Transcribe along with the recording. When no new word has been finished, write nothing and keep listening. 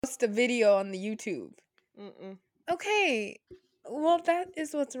post a video on the YouTube. Mm-mm. Okay. Well, that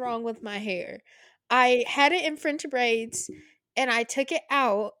is what's wrong with my hair. I had it in French braids and I took it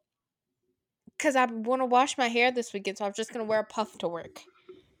out because I want to wash my hair this weekend, so I'm just going to wear a puff to work.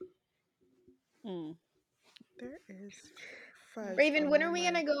 Mm. There is fudge. Raven, on when all are we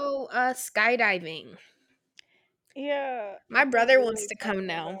my- going to go skydiving? Yeah. My we were brother wants literally to come talking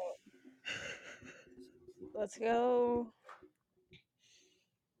now. about- Let's go.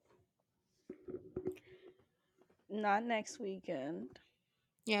 Not next weekend.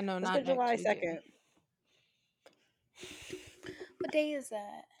 Yeah, no, Let's not go July next weekend. 2nd. What day is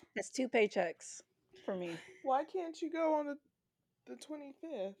that? That's 2 paychecks for me. Why can't you go on the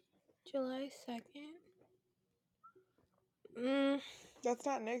 25th? July 2nd? Mm, That's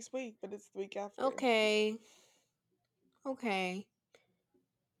not next week, but it's the week after. okay. Okay.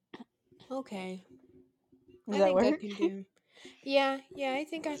 Does I that think I work? can do. Yeah,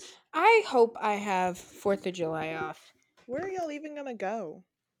 I hope I have 4th of July off. Where are y'all even gonna go?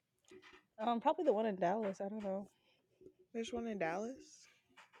 Probably the one in Dallas. I don't know. There's one in Dallas.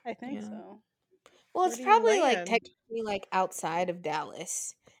 I think Yeah. so. Well, Where it's do you probably like land? technically like outside of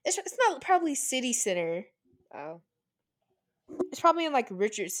Dallas. It's not probably city center. Oh, It's probably in like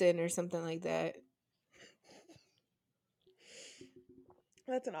Richardson or something like that.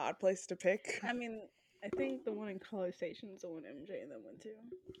 that's an odd place to pick. I mean, I think the one in College Station is the one MJ and then went to.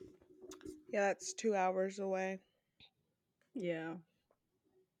 Yeah, that's 2 hours away. Yeah.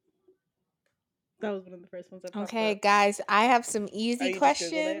 That was one of the first ones I popped Okay, up. guys, I have some easy you just Googled it?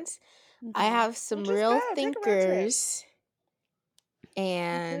 questions. I Mhm. have some just real go, take a road trip. thinkers.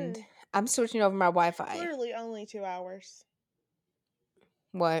 And Okay. I'm switching over my Wi-Fi. Literally only 2 hours.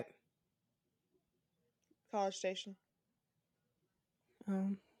 What? College Station.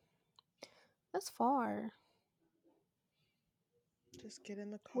 That's far. Just get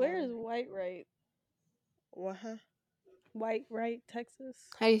in the car. Where is White Right? What? Huh? White Right, Texas?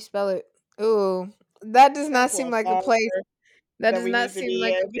 How do you spell it? Ooh, that does not That's seem a like a bar place. That that does we not need to seem be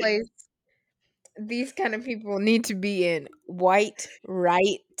like a in. place these kind of people need to be in. White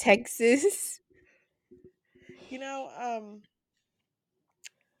Right, Texas. You know,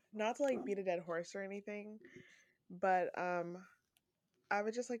 not to like beat a dead horse or anything, but I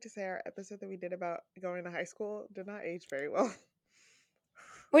would just like to say our episode that we did about going to high school did not age very well.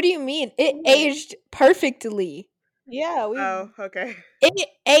 What do you mean? It Yeah. aged perfectly. Yeah, we. Oh, okay. It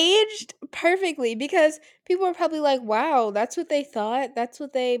aged perfectly because people are probably like, wow, that's what they thought. That's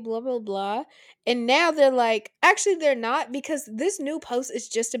what they blah, blah, blah. And now they're like, actually, they're not because this new post is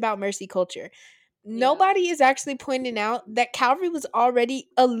just about mercy culture. Nobody is actually pointing out that Calvary was already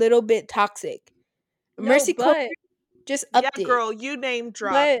a little bit toxic. No, Mercy culture but just Yeah, upped it. girl, you name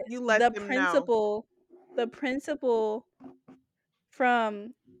drop. You let them know. the principal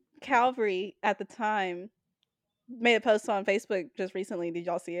from Calvary at the time made a post on Facebook just recently. Did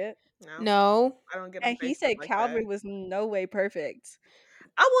y'all see it? No. I don't get on And he Facebook said like Calvary that. was no way perfect.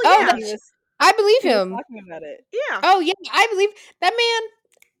 Oh Oh, well, yeah, He was I believe he was him. talking about it. yeah. Oh yeah, I believe that man.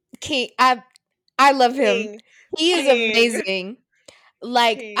 King, I love him. King, He is king, amazing.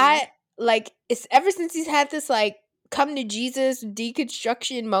 Like king. it's ever since he's had this like come to Jesus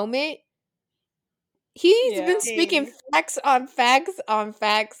deconstruction moment. He's Yeah. been speaking King. facts on facts on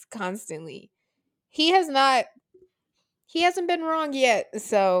facts constantly. He has not. He hasn't been wrong yet.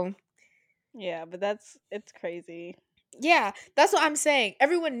 So Yeah, but it's crazy. yeah, that's what I'm saying.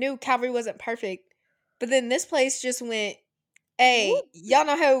 Everyone knew Calvary wasn't perfect, but then this place just went, "Hey, Whoop. y'all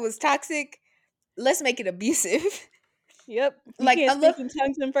know how it was toxic? Let's make it abusive." Yep. You Like can't I love speak in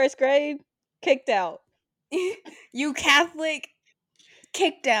tongues in first grade. Kicked out. you Catholic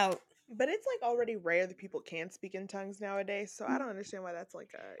kicked out. But it's like already rare that people can speak in tongues nowadays, so I don't understand why that's like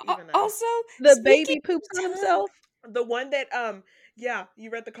even a Also, The speaking baby poops on tongues, himself. the one that yeah, you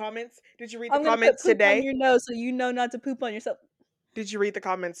read the comments. Did you read the I'm gonna put comments poop on today? your nose so you know not to poop on yourself. Did you read the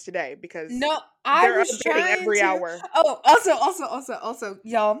comments today? Because no, I they're was updating trying every to. hour. Oh, also,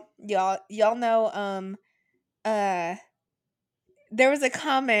 y'all know, there was a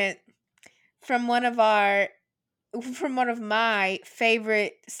comment from from one of my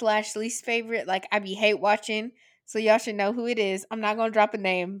favorite slash least favorite. Like I be hate watching, so y'all should know who it is. I'm not gonna drop a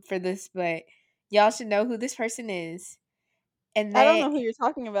name for this, but y'all should know who this person is. And I don't they know who you're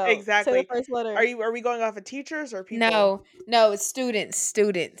talking about. Say the Exactly. first letter. Are we going off of teachers or people? no, it's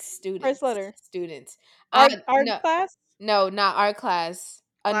First letter. students. Our No, class? no, not our class.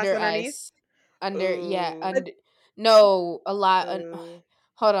 Class Under underneath? us, under yeah, Ooh. But under. No, a lot. Ooh.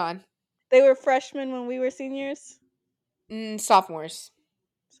 Hold on, they were freshmen when we were seniors. sophomores.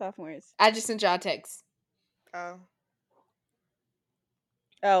 Sophomores. I just sent y'all a text. Oh.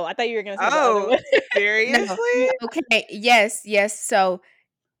 Oh, I thought you were gonna say the other Oh, one. No, seriously? okay, yes. So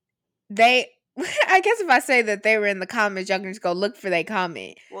they, I guess if I say that they were in the comments, y'all can just go look for their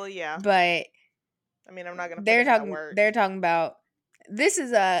comment. Well, yeah. But I mean, I'm not gonna put they're in that talking. work. They're talking about this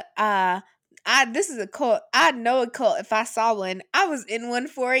is a this is a cult. I'd know a cult if I saw one. I was in one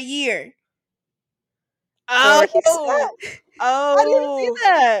for a year. Oh, he said Oh, that? I didn't see oh,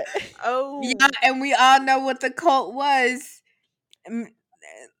 that. Yeah, oh! and we all know what the cult was. Mm,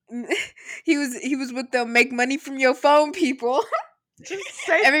 he was with the make money from your phone people. Just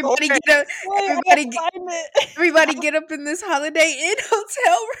say for everybody it. get up. Wait, I Everybody gotta get. find it. Everybody get up in this Holiday Inn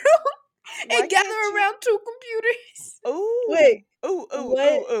hotel room Why and gather can't you? around two computers. Ooh, Wait, ooh, ooh,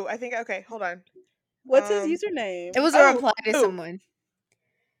 what? ooh, ooh. I think okay. Hold on. What's his Um. username? It was a Oh, reply to ooh. someone.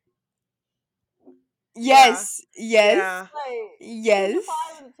 Yeah, Yes, yes, yeah. Wait, whose yes. reply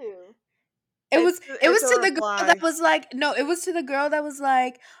was it to? It was it It's was a to the girl that reply. was like, no, it was to the girl that was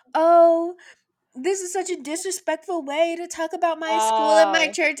like, "Oh, this is such a disrespectful way to talk about my school and my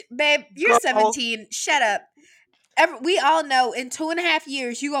Oh, church." Babe, you're Girl, 17. Shut up. We all know in 2.5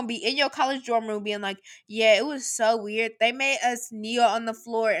 years you're gonna be in your college dorm room being like, yeah, it was so weird. They made us kneel on the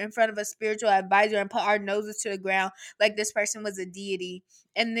floor in front of a spiritual advisor and put our noses to the ground like this person was a deity,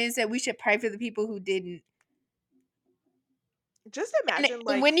 and then said we should pray for the people who didn't. just And imagine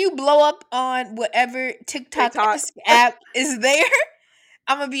like when you blow up on whatever TikTok TikTok, app is there,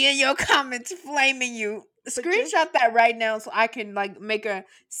 I'm gonna be in your comments flaming you. but just Screenshot that right now so I can like make a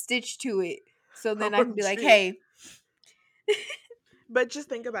stitch to it. So then I can be like, OMG. hey, But just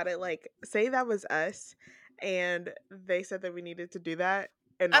think about it. Like, say that was us, and they said that we needed to do that,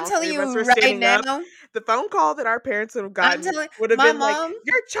 and I'm all telling three of us you were right standing up. now. The phone call that our parents would have I'm gotten telling would have my been like, mom.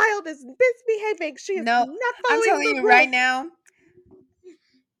 "Your child is misbehaving. She is No, not I'm following telling the you right rules." now.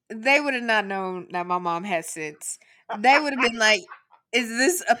 They would have not known that my mom had sense. They would have been like, "Is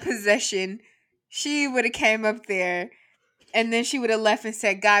this a possession?" She would have came up there, and then she would have left and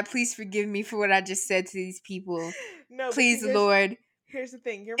said, "God, please forgive me for what I just said to these people. No, but see, Please, Lord." here's the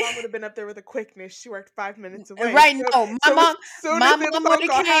thing. Your mom would have been up there with a quickness. She worked 5 minutes away. Right? So No, so as soon my as the mom would phone have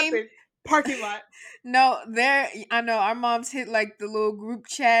call came. happened, parking lot. No, there. I know our moms hit like the little group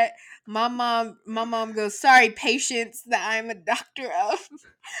chat. My mom goes, "Sorry, patients that I'm a doctor of.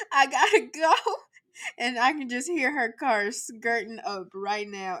 I gotta go." And I can just hear her car skirting up right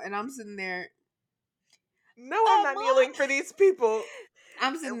now, and I'm sitting there. No, I'm Oh, not mom. kneeling for these people.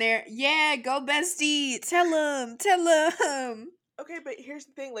 I'm sitting there. Yeah, go bestie. Tell him. Okay, but here's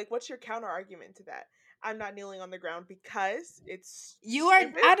the thing. Like, what's your counter argument to that? I'm not kneeling on the ground because it's You are.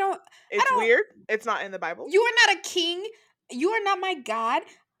 stupid. I don't. I It's don't. weird. It's not in the Bible. You are not a king. You are not my god.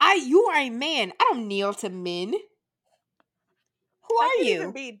 You are a man. I don't kneel to men. Who I are can't even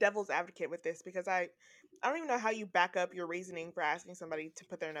you? be devil's advocate with this because I don't even know how you back up your reasoning for asking somebody to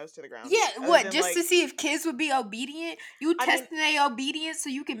put their nose to the ground. Yeah, Other what? than Just to like, see if kids would be obedient? You I mean, testing their obedience so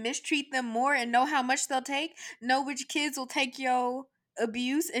you can mistreat them more and know how much they'll take? Know which kids will take your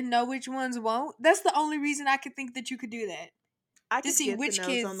abuse and know which ones won't? That's the only reason I could think that you could do that. I To could see get the which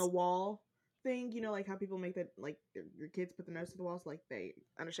nose on the kids. wall thing. You know, like how people make that, like your kids put the nose to the walls, like they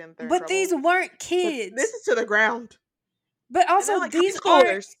understand that they're in But these trouble. weren't But this kids. is to the ground, But and they're also like high these are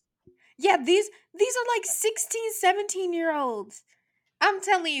schoolers. yeah, these are like 16, 17 year olds. I'm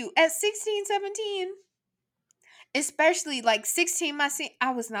telling you, at 16, 17, especially like 16,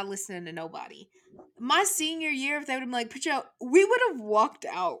 I was not listening to nobody. My senior year, if they would have been like, put your, we would have walked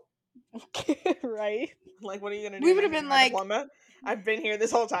out. right? Like, what are you gonna We do? would Not have give me been my like, diploma? I've been here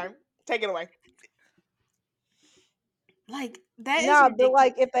this whole time. Take it away. that is Nah, but ridiculous.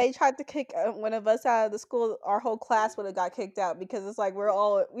 like if they tried to kick one of us out of the school, our whole class would have got kicked out because it's like we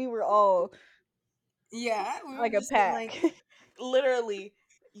were all Yeah, we would like have a just been pack. like, Literally,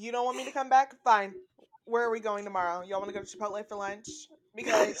 you don't want me to come back? Fine. Where are we going tomorrow? Y'all want to go to Chipotle for lunch? Like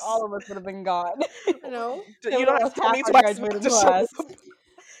Because all of us would have been gone. you know, They you would have don't have lost to tell half me our twice. I'm about graduating to show class. up.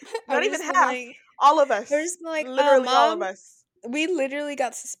 I Not would even just been half. like, All of I would us. just been like, Literally all of mom, us. we literally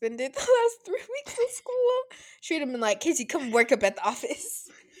got suspended the last 3 weeks of school. She'd have been like, Kaci, come work up at the office.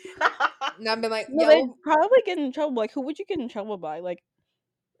 And I've been like, No, yeah, they'd well, probably get in trouble. Like, who would you get in trouble by? Like,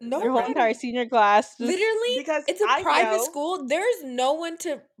 your whole nobody. entire senior class just. Literally, Because it's a I private know, school. There's no one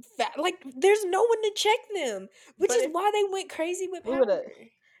to there's no one to check them, which but is why they went crazy with We would power. have.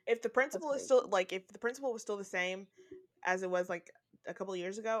 if the That's principal is crazy. still like if the principal was still the same as it was like a couple of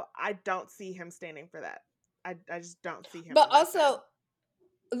years ago, I don't see him standing for that. I just don't see him But on that side. also,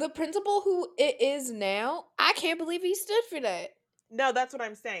 the principal who it is now, I can't believe he stood for that. No, that's what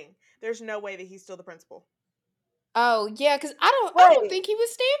I'm saying. There's no way that he's still the principal. Oh yeah, because I don't Wait, think he would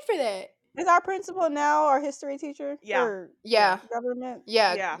stand for that. Is our principal now our history teacher Yeah, or Yeah. government?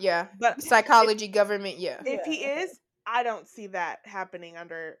 Yeah. yeah. Yeah. But Psychology, government. Yeah. if Yeah. he is, I don't see that happening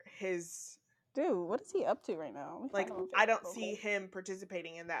under his. Dude, what is he up to right now? Let me find Like, him on I Facebook don't real see quick. him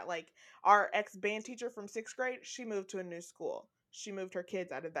participating in that. Like, our ex band teacher from 6th grade, she moved to a new school. She moved her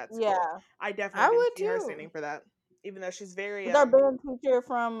kids out of that school. Yeah. I definitely I didn't would see her too. standing for that, even though she's very Is our band teacher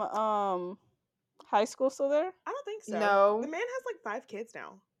from high school still there? I don't think so. The No. man has like 5 kids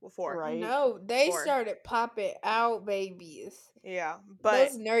now. Well, four, Right. No. They four. started popping out babies. Yeah, but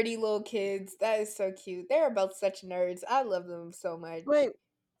Those nerdy little kids. That is so cute. They're both such nerds. I love them so much. Wait,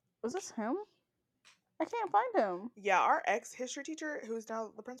 was this him? I can't find him. yeah, our ex history teacher, who's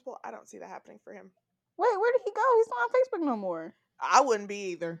now the principal, I don't see that happening for him. Wait, where did he go? He's not on Facebook no more. I wouldn't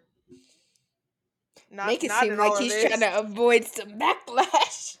be either. Make it Not seem in like all of he's trying this. to avoid some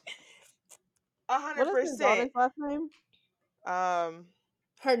backlash. A What hundred is his daughter's percent. last name?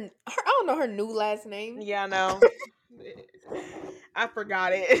 Her I don't know her new last name. Yeah, no, I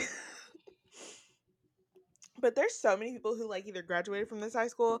forgot it. But there's so many people who like either graduated from this high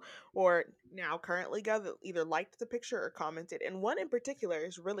school or now currently go that either liked the picture or commented, and one in particular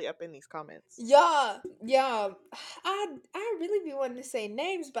is really up in these comments. Yeah, yeah. I really be wanting to say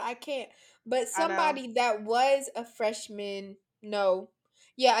names, but I can't. But I know. somebody that was a freshman, no,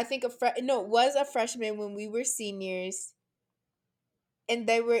 yeah, I think no, was a freshman when we were seniors, and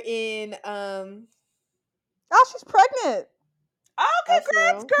they were in Oh, she's pregnant. Oh, oh for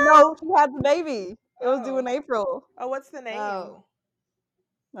congrats, real. No, girl! she had the baby. It was due in Oh, April. oh, what's the name? Oh,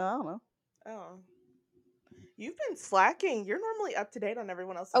 I don't know. Oh, you've been slacking. You're normally up to date on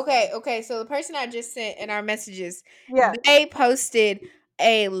everyone else's okay, name. okay. So the person I just sent in our messages, Yeah. they posted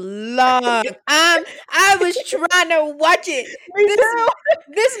a long. I was trying to watch it. Me This too.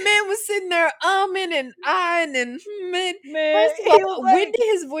 this man was sitting there and ahhing and hmm. Man, First of he was all, when like, did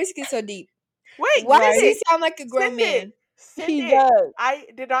his voice get so deep? Wait, Why send does he right? it. sound like a grown Send it. man? Send He it. does. I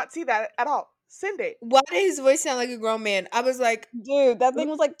did not see that at all. Send it. Why did his voice sound like a grown man? I was like, Dude, that thing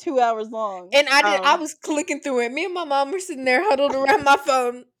was like 2 hours long. and I Oh, was clicking through it. Me and my mom were sitting there huddled around my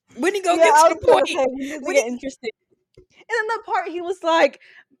phone. When he gonna Yeah, get to I the was gonna point? say we need to When get he interested. And then the part he was like,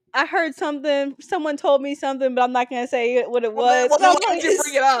 I heard something, someone told me something, but I'm not gonna say what it well then, was. well And then I'm why like, did you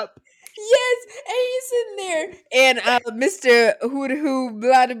bring it up? yes, and he's sitting there, and Mr. Who to Who,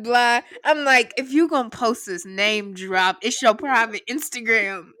 blah blah blah. I'm like, if you gonna post this name drop, it's your private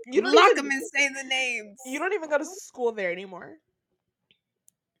Instagram. You don't Block them even and say the names. you don't even go to school there anymore.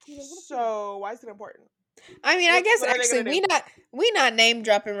 you know, what if you- So why is it important? I mean, I guess What are they actually gonna do? we not name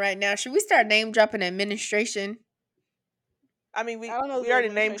dropping right now. Should we start name dropping administration? I mean, I don't know we the already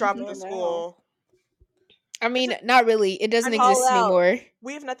name administration's dropped the doing now. school. I It's mean, just, not really. It I doesn't mean, Call exist out anymore.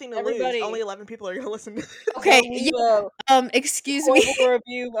 we have nothing to lose. Only everybody. 11 people are gonna listen to this. Okay, Go leave yeah. a Excuse me. horrible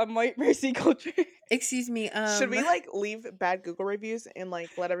review of White Mercy Culture. Excuse me. Should we like leave bad Google reviews and like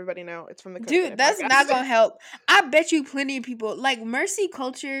let everybody know it's from the Dude, Codependent that's not Podcast? gonna help. I bet you plenty of people like Mercy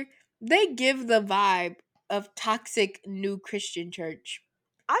Culture. They give the vibe of toxic new Christian church.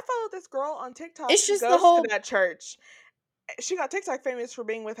 I follow this girl on TikTok It's who just the goes to whole. that church. She got TikTok famous for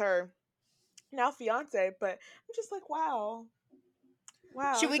being with her now fiance, but I'm just like, wow.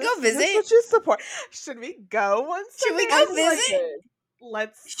 Wow, Should is we go this visit? what you support? Should we go one Should we Sunday? go I feel like visit?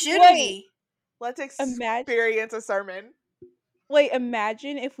 let's Should Wait, we? let's imagine. experience a sermon. Wait,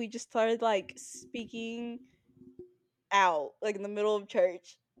 imagine if we just started like speaking out, like in the middle of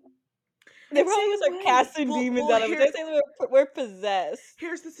church. They And probably see, would start casting demons well out of us. They say we're possessed.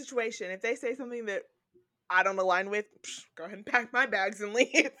 here's the situation. If they say something that I don't align with, go ahead and pack my bags and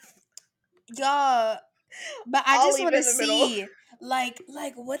leave. Yeah, but I I'll just leave want to in the middle. see,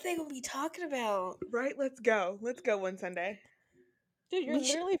 like what they gonna be talking about. Right, let's go. Let's go one Sunday. Dude, you're We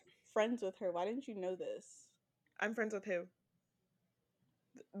should. literally friends with her. Why didn't you know this? I'm friends with who?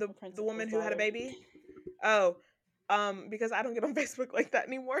 The The woman principal's who had a daughter. baby? Oh, because I don't get on Facebook like that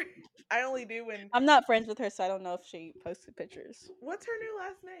anymore. I only do when. I'm not friends with her, so I don't know if she posted pictures. What's her new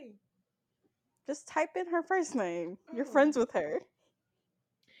last name? Just type in her first name. You're Oh. friends with her.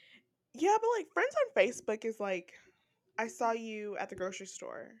 Yeah, but like friends on Facebook is like, I saw you at the grocery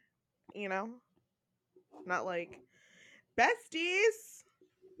store, you know? Not like besties.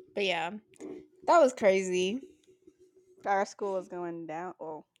 But yeah, that was crazy. Our school is going down.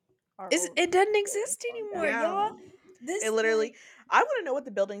 Oh, our old It doesn't school is exist going anymore, down. Yeah. y'all. This It literally, I want to know what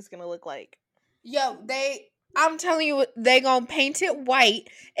the building's gonna look like. yo, I'm telling you, they gonna paint it white,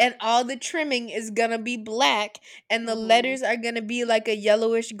 and all the trimming is gonna be black, and the letters are gonna be like a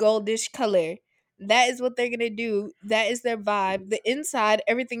yellowish goldish color. That is what they're gonna do. That is their vibe. The inside,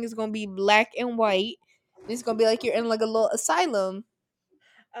 everything is gonna be black and white. It's gonna be like you're in like a little asylum.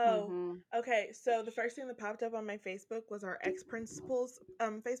 Oh, Mhm. okay. So the first thing that popped up on my Facebook was our ex principal's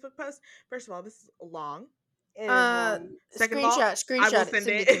Facebook post. First of all, this is long. It is long. Second of all, I will Screenshot it, send send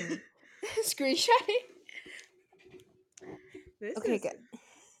it. it to me. Screenshot it. This Okay, is good.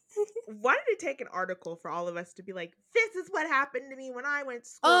 why did it take an article for all of us to be like, this is what happened to me when I went to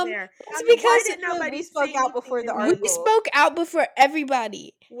school there? That's And why because did nobody we say spoke out anything before to the we me? article. spoke out before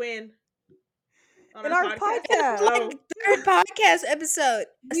everybody. When? On In our our podcast? podcast. Oh. Third podcast episode.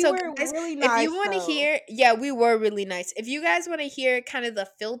 We So were guys, really if you nice, want to though. hear, yeah, we were really nice. If you guys want to hear kind of the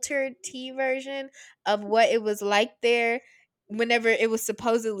filtered tea version of what it was like there whenever it was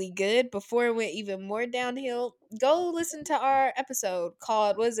supposedly good before it went even more downhill, go listen to our episode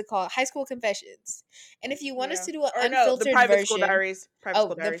called, what is it called? High School Confessions. And if you want us Yeah. to do an Or no, the unfiltered private school version, diaries. Private school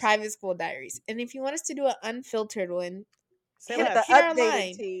the diaries. private school diaries. And if you want us to do an unfiltered one, Say With less. the hit our updated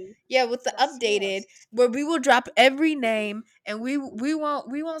line. tea. Yeah, with the Say updated, less. where we will drop every name, and we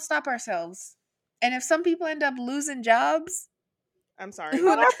won't stop ourselves. And if some people end up losing jobs, I'm sorry. who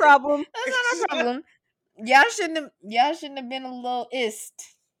Not knows? our problem. That's not our problem. Y'all shouldn't have been a little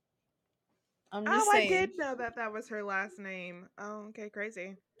ist. I'm just Oh, I saying. did know that that was her last name. Oh, okay,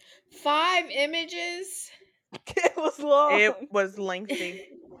 crazy. 5 images. It was long. It was lengthy.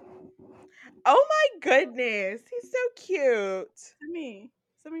 Oh my goodness, he's so cute. Send me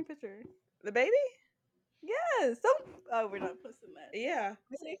a picture. The baby? Yes. Don't. Oh, we're not posting that. Yeah,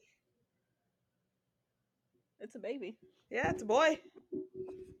 See? It's a baby. yeah, it's a boy.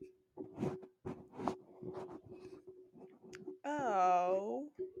 Oh,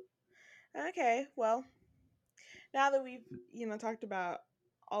 okay. Well, now that we've talked about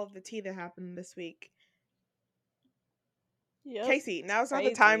all of the tea that happened this week, Yep. Casey, now's not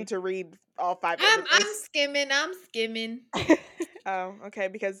the time Crazy. to read all 5 I'm images. skimming. Oh, okay,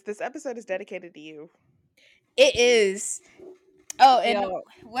 because this episode is dedicated to you. It is. Oh, and Yo.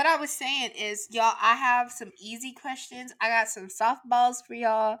 what I was saying is, y'all, I have some easy questions. I got some softballs for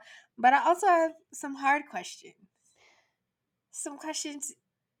y'all, but I also have some hard questions. Some questions,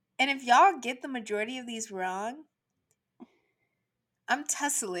 and if y'all get the majority of these wrong, I'm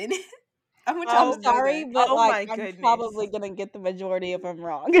tussling. I want y'all I'm Oh, to know sorry, that. but oh like my I'm goodness. probably gonna get the majority of them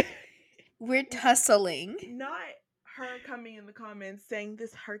wrong. We're tussling. Not her coming in the comments saying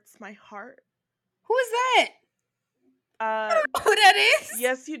this hurts my heart. Who is that? Who that is?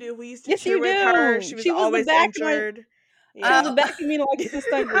 Yes, you do. We used to Yes, cheer you with her. do. She was She was the always back one. injured. She was Oh. the back of me like it's a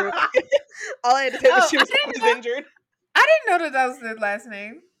stunt group. All I had to say was Oh, she was always injured. I didn't know that was their last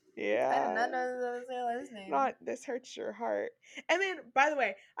name. I did Yeah. not know that was their last name. Not this hurts your heart. And then, by the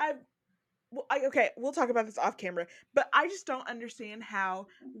way, okay, we'll talk about this off camera, but I just don't understand how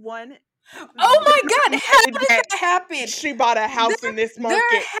one. Oh my God! How did does that happen? She bought a house in this market.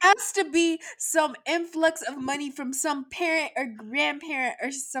 There has to be some influx of money from some parent or grandparent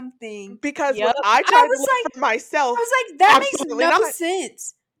or something. Because Yep. when I tried to look for myself, I was like, that absolutely makes no not.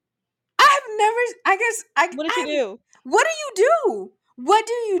 sense. I've never. I guess. What did she do? What do you do? What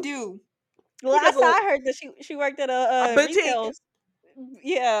do you do? Last time I heard that she worked at a boutique. retail.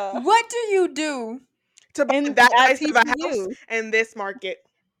 Yeah. What do you do? To buy And that at nice of a house TCU. in this market.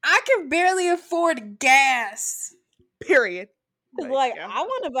 I can barely afford gas. Period. Cause But, like yeah. I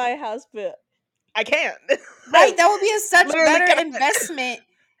want to buy a house, but I can't. Right? That would be a such Literally better cannot. investment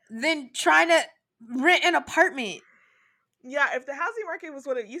than trying to rent an apartment. Yeah, if the housing market was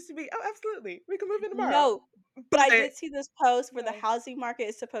what it used to be, oh, absolutely, we can move in tomorrow. no. But I But- did see this post where the No. housing market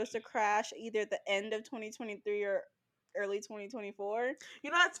is supposed to crash either at the end of 2023 or early 2024.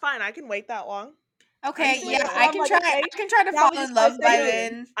 That's fine. I can wait that long. Okay, see yeah, it. I I'm can like, try. okay, I can try to now fall we in just gotta love stay by tuned.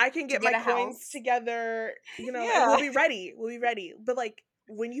 then. I can get get my a coins house. together, and Yeah. we'll be ready. We'll be ready. But like,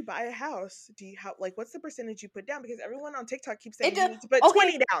 when you buy a house, do you have what's the percentage you put down? Because everyone on TikTok keeps saying you need to put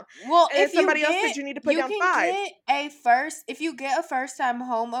 20 down. Well, And if then somebody you else get, said you need to put you down can 5. get if you get a first time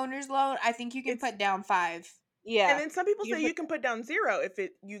homeowner's loan, I think you can It's- put down 5. Yeah. And then some people You say put- you can put down 0 if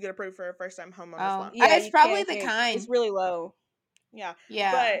you get approved for a first time homeowner's loan. Yeah, it's you probably can't- the can't- kind. It's really low. Yeah.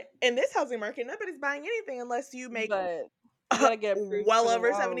 Yeah. But in this housing market, nobody's buying anything unless you make But you gotta get approved well for the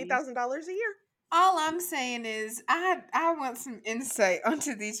over loans. $70,000 a year. All I'm saying is I want some insight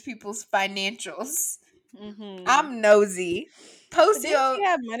onto these people's financials. Mm-hmm. I'm nosy. Post Didn't your she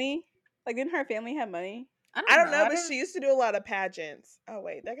have money? Like, didn't her family have money? I don't know, but she used to do a lot of pageants. Oh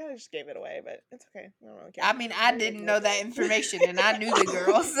wait, that guy just gave it away, but it's okay. I don't really care. I mean, I didn't know that information, and I knew the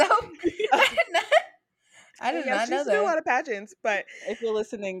girl, so I did not she know used to do a that. lot of pageants, but If you're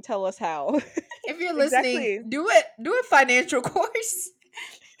listening, tell us how. If you're listening, Exactly. do a financial course.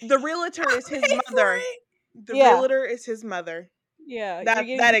 the realtor is his Pay for mother. it. The Yeah. realtor is his mother. Yeah, That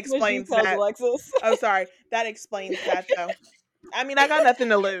you're getting that too much explains details, that. Alexis. Oh, sorry, that explains that though. I mean, I got nothing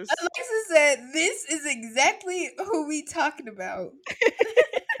to lose. Alexa said, "This is exactly who we talking about."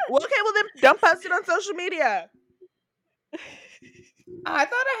 Well, okay, well then don't post it on social media. I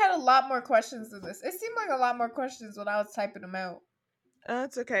thought I had a lot more questions than this. It seemed like a lot more questions when I was typing them out.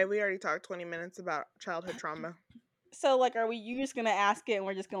 It's okay. We already talked 20 minutes about childhood trauma. So, like, are you just gonna ask it and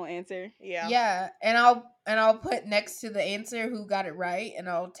we're just gonna answer? Yeah. Yeah, and I'll put next to the answer who got it right, and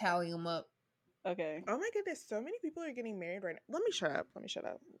I'll tally them up. Okay. Oh my goodness, so many people are getting married right now. Let me shut up.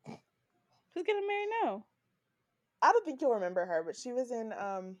 Who's getting married now? I don't think you'll remember her, but she was in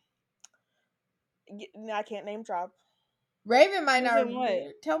I can't name drop. Raven might Who's not in what?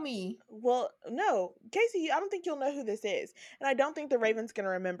 remember. Tell me. Well, no, Casey, I don't think you'll know who this is, and I don't think the Raven's gonna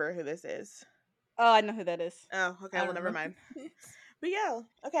remember who this is. Oh, I know who that is. Oh, okay, I well, don't never know. mind. But yeah,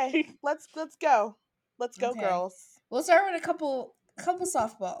 okay, let's go. Let's go, Okay. girls. We'll start with a couple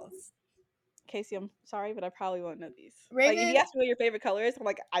softballs. Casey, I'm sorry, but I probably won't know these. Raven, Like, if you ask me what your favorite color is, I'm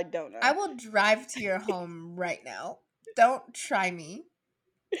like, I don't know. I will drive to your home right now. Don't try me.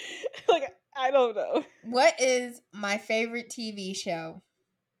 Like, I don't know. What is my favorite TV show?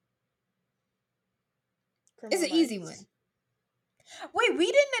 It's Criminal an easy Minds. one. Wait, we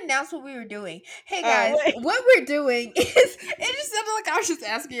didn't announce what we were doing. Hey Oh. guys, Wait. what we're doing is it just sounded like I was just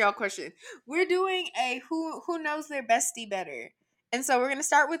asking y'all a question. We're doing a who knows their bestie better. And so we're gonna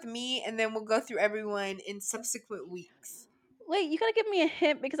start with me and then we'll go through everyone in subsequent weeks. Wait, you gotta give me a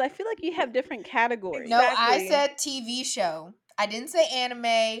hint because I feel like you have different categories. No, I Exactly. said TV show. I didn't say anime.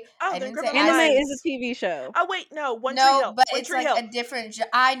 I then didn't say Criminal Anime Minds. is a TV show. Oh wait, no, One Tree No, Hill. but One it's Tree like Hill. a different.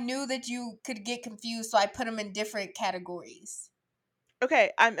 I knew that you could get confused, so I put them in different categories.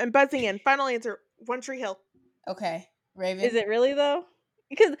 Okay, I'm buzzing in. Final answer: One Tree Hill. Okay, Raven. Is it really though?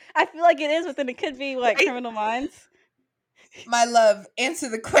 Because I feel like it is, but then it could be like Right? Criminal Minds. My love, answer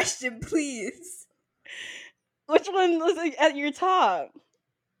the question, please. Which one was at your top?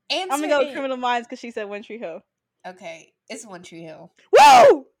 Answer I'm gonna go with it. Criminal Minds because she said One Tree Hill. Okay, it's One Tree Hill.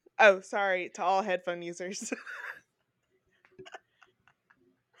 Woo! Oh, sorry to all headphone users.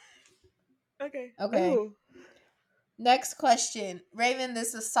 Okay. Okay. Ooh. Next question, Raven.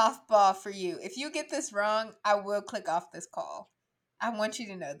 This is softball for you. If you get this wrong, I will click off this call. I want you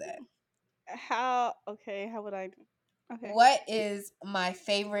to know that. How? Okay. How would I? Okay. What is my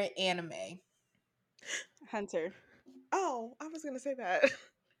favorite anime? Hunter. Oh, I was gonna say that.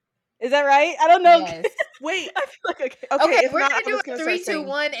 Is that right? I don't know. Yes. Wait. I feel like okay. Okay, Okay, if we're not, gonna I do was a gonna 3, start 2, saying.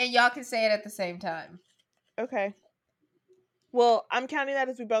 1, and y'all can say it at the same time. Okay. Well, I'm counting that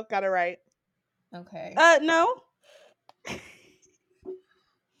as we both got it right. Okay. no.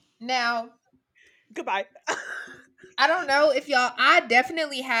 Now, Goodbye. I don't know if y'all. I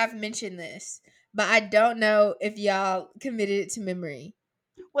definitely have mentioned this, but I don't know if y'all committed it to memory.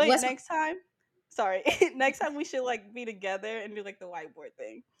 Wait, What's next time. Sorry. Next time we should like be together and do like the whiteboard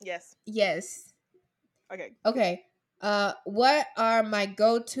thing. Yes. yes. Okay. Okay. What are my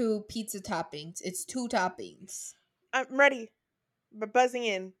go-to pizza toppings? It's 2 toppings. I'm ready. But buzzing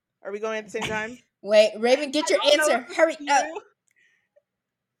in. Are we going at the same time? Wait, Raven, get I your don't know answer. if Hurry it's up. you.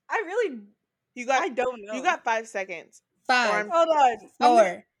 I really. You got. I don't know. You got 5 seconds. 5, Hold on.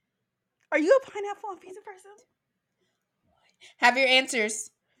 4. Are you a pineapple on pizza person? Have your answers.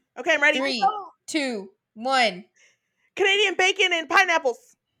 Okay, I'm ready. 3, 2, 1. Canadian bacon and pineapples.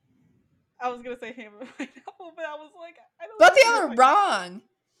 I was gonna say ham and pineapple, but I was like, I don't. Both know of y'all are wrong.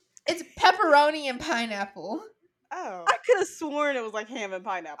 It's pepperoni and pineapple. Oh. I could have sworn it was like ham and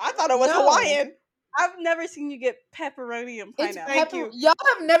pineapple. I thought it was No. Hawaiian. I've never seen you get pepperoni and It's pineapple. Thank pepper. you. Y'all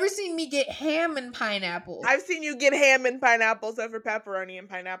have never seen me get ham and pineapple. I've seen you get ham and pineapples over pepperoni and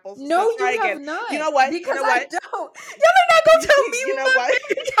pineapples. No, so try you have again. not. You know what? Because you know I what? don't. Y'all are not gonna tell me You know what my what?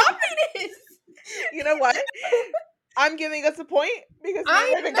 favorite topping is. You know what? I'm giving us a point because me and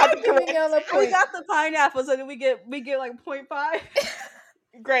I'm Raven got not the giving correct. y'all a We point. got the pineapple, so then we get like 0.5.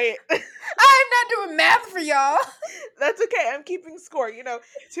 Great. I'm not doing math for y'all. That's okay. I'm keeping score.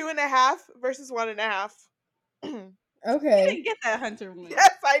 2.5 versus 1.5. You Okay. didn't get that Hunter one. Yes,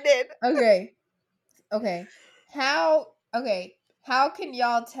 I did. Okay. How can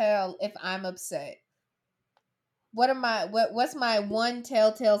y'all tell if I'm upset? What's my one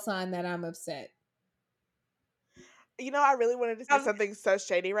telltale sign that I'm upset? I really wanted to say Um, something so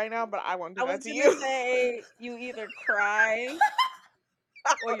shady right now, but I won't do I that was to gonna you. say you either cry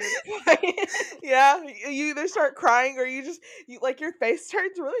or you're quiet. Yeah, you either start crying or you like your face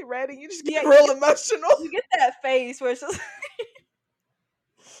turns really red and you just get Yeah, real emotional. You get that face where it's just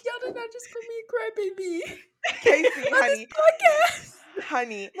Y'all did not just call me a crybaby. Casey, On honey, this podcast.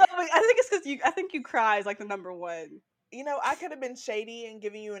 honey. no. But I think it's because I think you cry is like the number one. I could have been shady and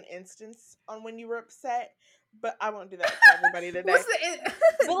giving you an instance on when you were upset, But I won't do that to everybody today. What's the?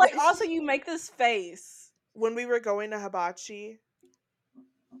 But like, also, you make this face. When we were going to Hibachi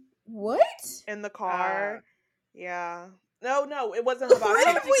What? in the car, yeah. No, it wasn't Hibachi.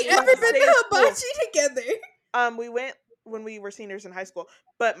 When have we It was ever the been same to school. hibachi together? We went when we were seniors in high school.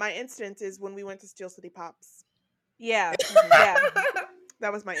 But my instance is when we went to Steel City Pops. Yeah, Mhm. yeah.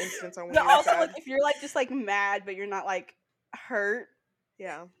 That was my instance on when But you were also, sad. like, if you're like just like mad, but you're not like hurt,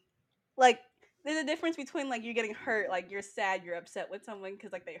 Yeah. like there's a difference between like you getting hurt, like you're sad, you're upset with someone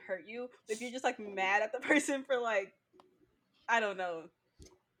because like they hurt you. But if you're just like mad at the person for like, I don't know,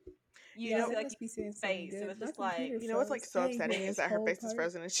 you You just know, see like must be saying something face, and good. it's My just like, computer you know what's like froze. so I didn't hear upsetting is this that her whole face is part.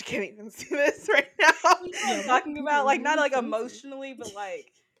 frozen and she can't even see this right now. you know Yeah, what I'm my talking computer about, is like not really like frozen. emotionally, but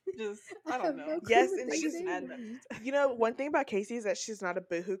like just I I don't have know. no clue Yes, what and they're Like she's just mad and saying. upset. you know, one thing about Casey is that she's not a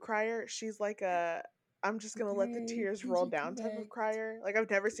boohoo crier. She's like a I'm just gonna let the Okay, tears roll PG down type of correct. crier. Like I've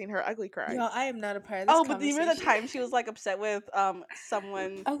never seen her ugly cry. Y'all, I am not a part of this Oh, but do you remember the conversation. time she was like upset with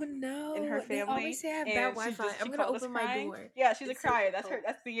someone Oh in her no, they always family, say I have bad and Wi-Fi. she I'm gonna called us open my crying? door. Yeah, she's a It's so crier. That's cold. her.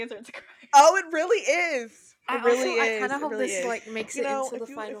 That's the answer to crying. Oh, it really is. It really I kind is. of It hope really this is. like makes You it know, into the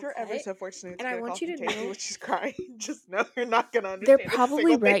if final you're ever cut. so fortunate to And I get a call want you from to Casey know when she's crying, just know you're not gonna they're understand a probably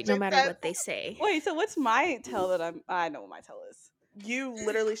single thing right no she matter said. what they say. Wait, so what's my tell that I know what my tell is. You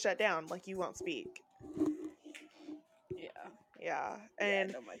literally shut down, like you won't speak. Yeah, Yeah, yeah, I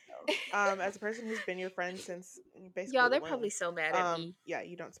and know my tell. as a person who's been your friend since basically Y'all, the they're probably womb, so mad at me. yeah,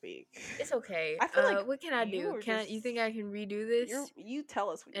 you don't speak. It's okay. I feel like What can I you do? were Can I, just you think I can redo this you tell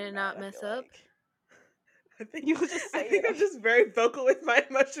us when you're and mad. not I mess feel up? like I think you just I say think it. I'm just very vocal with my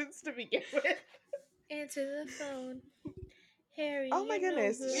emotions to begin with. Answer the phone, Harry. Oh my You're no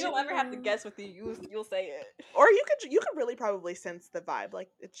goodness, We good. don't ever have to No. guess with you. You'll say it. or you could really probably sense the vibe. Like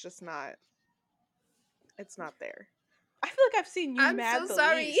it's just not. It's not there. I feel like I've seen you I'm mad so the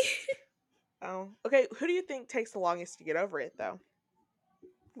sorry. least, Oh, okay. Who do you think takes the longest to get over it, though?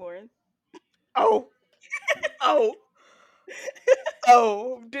 Lauren. Oh, oh,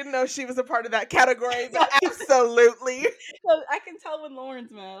 oh! Didn't know she was a part of that category, but absolutely. So I can tell when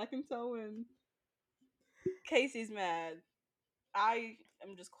Lauren's mad. I can tell when Casey's mad. I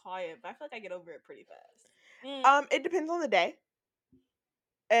am just quiet, but I feel like I get over it pretty fast. It depends on the day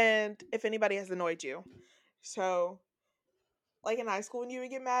and if anybody has annoyed you. So, like in high school, when you would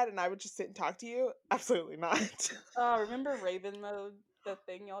get mad and I would just sit and talk to you, absolutely not. Remember Raven mode? The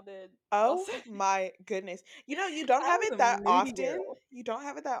thing y'all did? Y'all Oh said my goodness! You know you don't I have was it a that moody often. girl. You don't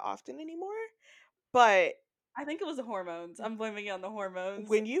have it that often anymore, but I think it was the hormones. I'm blaming it on the hormones.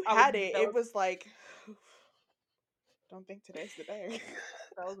 when you I was had it, that it was was like, don't think today's the day.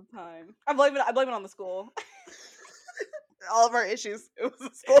 that was the time. I blame it on the school. All of our issues, it was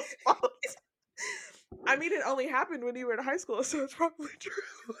the school's fault. I mean, it only happened when you were in high school, so it's probably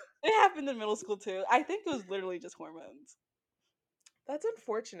true. It happened in middle school too. I think it was literally just hormones. That's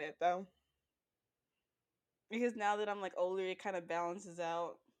unfortunate, though. Because now that I'm like older, it kind of balances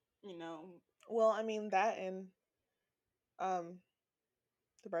out. You know, Well, I mean that and um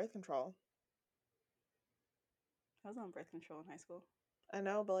the birth control. I was on birth control in high school. I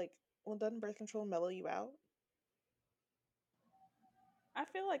know, but like, well, doesn't birth control mellow you out? I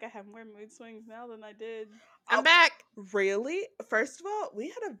feel like I have more mood swings now than I did. I'm Oh, back. really? First of all, we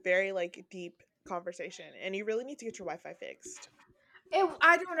had a very like deep conversation, and you really need to get your Wi-Fi fixed.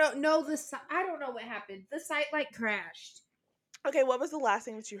 I don't know. No, I don't know what happened. The site like crashed. Okay, what was the last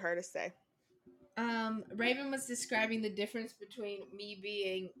thing that you heard us say? Raven was describing the difference between me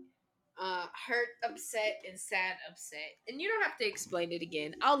being hurt, upset, and sad, upset. And you don't have to explain it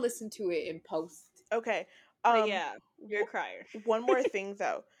again. I'll listen to it in post. Okay, But yeah, you're a w- crier. one more thing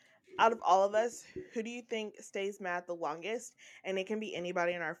though. Out of all of us, who do you think stays mad the longest? And it can be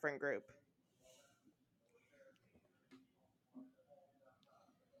anybody in our friend group.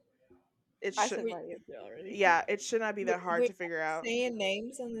 It I should, said We, my answer already. yeah, it should not be that hard we're to figure out. saying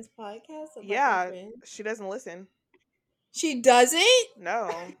names on this podcast of like our Yeah, friends. she doesn't listen. She doesn't. No,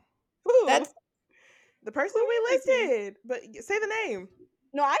 Who? That's the person Who are we you thinking? listed. But say the name.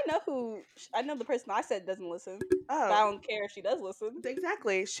 No, I know who. I know the person I said doesn't listen. But I Oh, don't care if she does listen.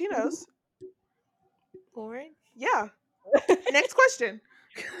 exactly. She knows. Lauren. Yeah. Next question.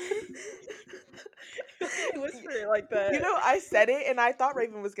 You whisper it like that. You know, I said it and I thought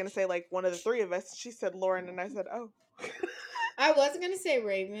Raven was going to say like one of the three of us. She said Lauren and I said, oh. I was gonna say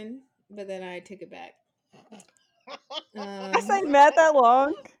Raven, but then I took it back. I sang mad that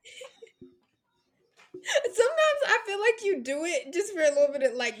long. Sometimes I feel like you do it just for a little bit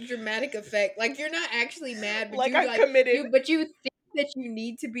of like dramatic effect. Like you're not actually mad, but Like you I'm committed. you think that you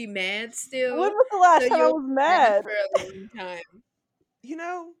need to be mad When still. was the So last time I you'll was be mad mad? for a long time. You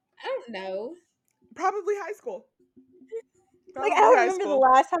know, I don't know. Probably high school. Like, I Probably don't high remember the school.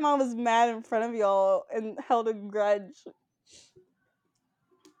 last time I was mad in front of y'all and held a grudge.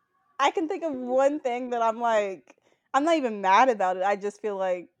 I can think of one thing that I'm like, I'm not even mad about it. I just feel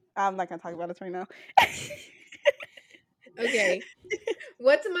like I'm not gonna talk about this right now. Okay.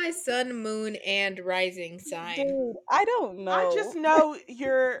 What's my sun, moon, and rising sign? Dude, I don't know. I just know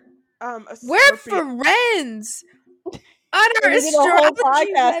you're a We're Scorpio. friends on our We did a whole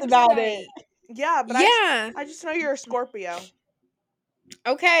astrology podcast about website. it. Yeah, but Yeah. I just know you're a Scorpio.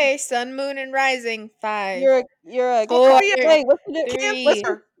 Okay. Sun, moon, and rising. 5, You're a 4, Scorpio. wait, what's the 3, Cancer.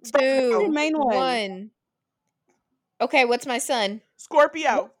 your Virgo. 2, main one? 1. Okay. What's my sun?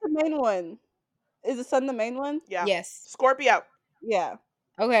 Scorpio. What's the main one? Is the sun the main one? Yeah. Yes. Scorpio. Yeah.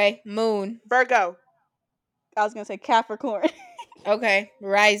 Okay. Moon. Virgo. I was gonna say Capricorn. Okay.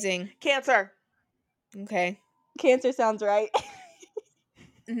 Rising. Cancer. Okay. Cancer sounds right.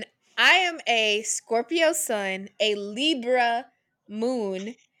 I am a Scorpio sun, a Libra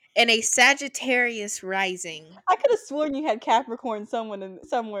moon, and a Sagittarius rising. I could have sworn you had Capricorn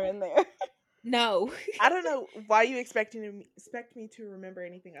somewhere in there. No. I don't know why you expect me to remember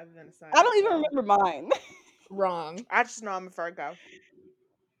anything other than a sign. I don't even remember mine. Wrong. I just know I'm a Virgo.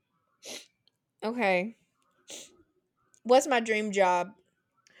 Okay. What's my dream job?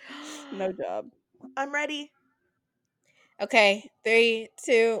 No job. I'm ready. Okay. 3,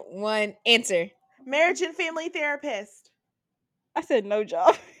 2, 1. Answer. Marriage and family therapist. I said no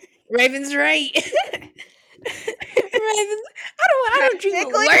job. Raven's right. Raven's. I don't dream of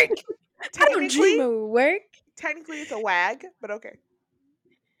Technically- work. I don't dream Technically, of work. technically it's a wag, but okay.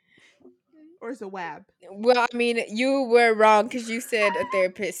 Or it's a wab. Well, I mean, you were wrong because you said a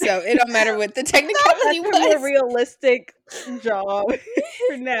therapist, so it don't matter what the That's technicality a more was. realistic job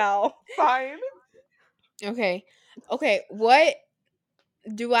for now. Fine. Okay. Okay. What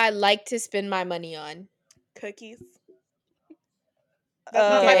do I like to spend my money on? Cookies. That's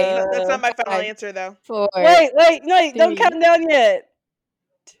not Okay. my. That's not my final 5, answer though. 4. Wait, no, don't 3, count down yet.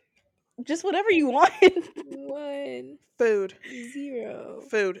 Just whatever you want. 1, Food. 0.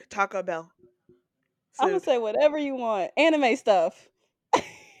 Food. Taco Bell. I'm gonna Food. say whatever you want. Anime stuff.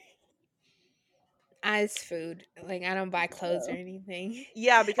 Ice food. Like I don't buy clothes or anything.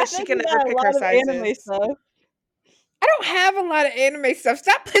 Yeah, I because she think can you never got a pick lot her of anime sizes. stuff. I don't have a lot of anime stuff.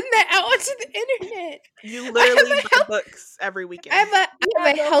 Stop putting that out onto the internet. You literally buy books every weekend. I have a Yeah,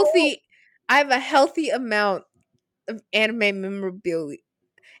 the I have a healthy amount of anime memorabilia.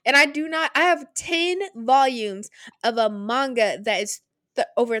 And I have 10 volumes of a manga that is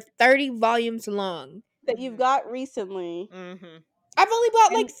over 30 volumes long. that you've got recently. Mm-hmm. I've only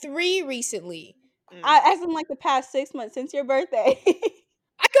bought like And 3 recently. as in like the past 6 months since your birthday.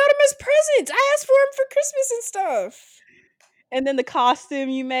 I got them as presents. I asked for them for Christmas and stuff. And then the costume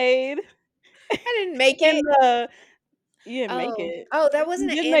you made. I didn't make And it. you didn't make it. Oh, that You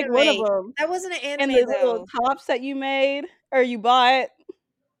wasn't an did make one of anime. them. That wasn't an And anime the little though. tops that you made or you bought.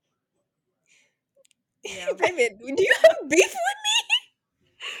 Yeah. Raven, do you have beef with me?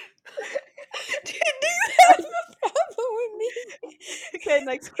 do you have a problem with me? Okay,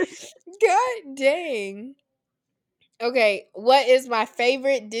 next question. God dang. Okay, what is my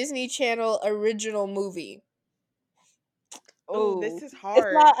favorite Disney Channel original movie? Oh, this is It's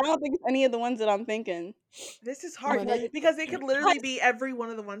hard. not. I don't think it's any of the ones that I'm thinking. This is I hard feel like it's because it could literally be every one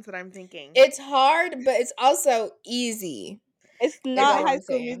of the ones that I'm thinking. It's hard, but it's also easy. It's Is not all High I'm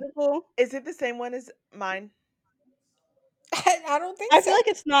School saying. Musical. Is it the same one as mine? I don't think I so. feel like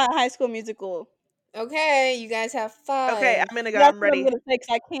it's not High School Musical. Okay, you guys have 5. Okay, I'm gonna go. That's I'm what I'm ready. gonna say because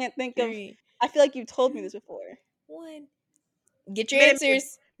I can't think of. 3, I feel like you've told me this before. 1. Get your Minutemen.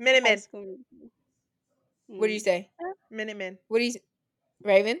 answers. High Minutemen. School Musical. What do you say? Minutemen. What do you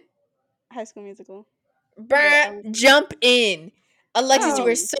Raven? High School Musical. Bruh, jump in. Alexis, you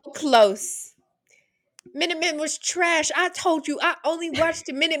were Oh. so close. Minutemen was trash. I told you. I only watched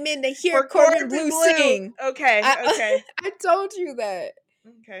the Minutemen to hear For Corbin Blue sing. Okay. Okay. I told you that.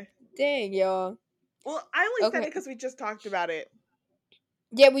 Okay. Dang, y'all. Well, I only said Okay. it because we just talked about it.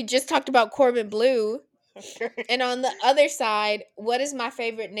 Yeah, we just talked about Corbin Blue. Okay. And on the other side, what is my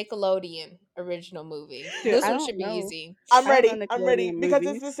favorite Nickelodeon original movie? Dude, This I one don't should be know. easy. I'm I don't ready. know I'm ready Nickelodeon because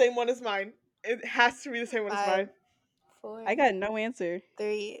it's the movies. same one as mine. It has to be the same one as 5, mine. 4, I got no answer.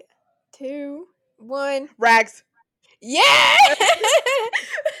 3, 2, 1. Rags. Yeah!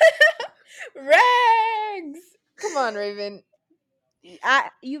 Rags! Come on, Raven.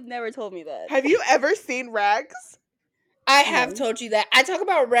 You've never told me that. Have you ever seen Rags? I have No. told you that. I talk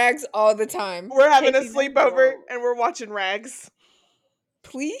about Rags all the time. We're having a Kaci, there you sleepover go. and we're watching Rags.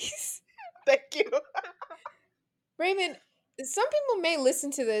 Please? Thank you. Raven, some people may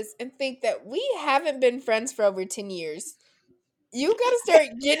listen to this and think that we haven't been friends for over 10 years. You gotta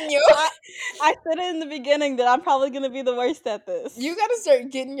start getting your I said it in the beginning that I'm probably gonna be the worst at this. you gotta start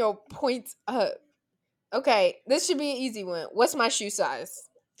getting your points up. Okay, this should be an easy one. What's my shoe size?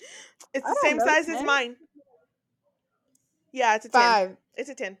 It's I the don't same know, size as 10? mine. Yeah, it's a 10. 5. It's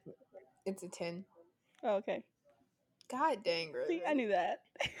a 10. It's a 10. Oh, okay. God dang, See, I Raven. knew that.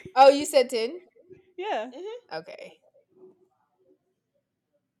 Oh, you said 10? Yeah. Okay.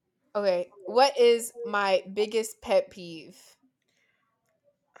 Okay. What is my biggest pet peeve?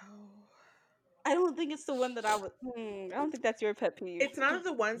 Oh. I don't think it's the one that I would. I don't think that's your pet peeve. It's none of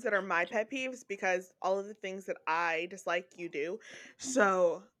the ones that are my pet peeves because all of the things that I dislike you do.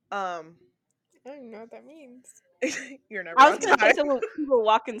 So, I don't even know what that means. you're never I was on gonna say time. someone people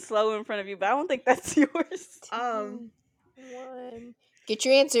walking slow in front of you, but I don't think that's yours. 2, 1. Get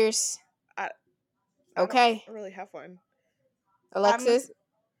your answers. I don't Okay. really have one. I'm. A, Alexis?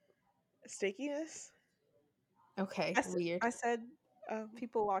 Stickiness? Okay, I, said, weird. I said Oh.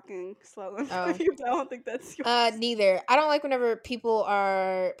 people walking slow in front Oh. of you, but I don't think that's yours. Neither. I don't like whenever people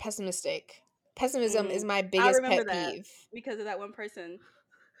are pessimistic. Pessimism is my I biggest remember pet that peeve. because of that one person.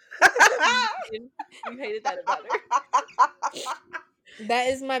 You hated that about her. That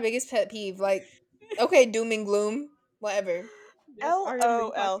is my biggest pet peeve. Like, okay, doom and gloom, whatever. Yep, I remember you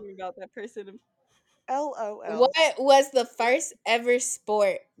LOL. talking about that person. LOL. What was the first ever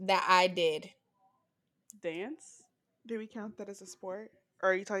sport that I did? Dance. Do we count that as a sport? Or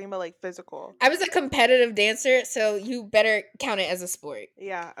are you talking about like physical? I was a competitive dancer, so you better count it as a sport.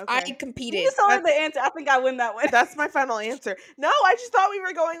 Yeah, I okay. You competed. just told me the answer. I think I win that one. That's my final answer. No, I just thought we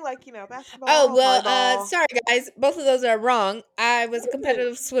were going like, basketball, Oh well, volleyball. sorry guys, both of those are wrong. I was a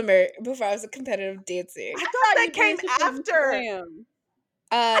competitive swimmer before I was a competitive dancer. I I thought thought that you came danced before you after. swam.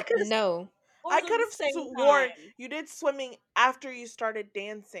 I could have No. Or I was it could at have the same sworn time? you did swimming after you started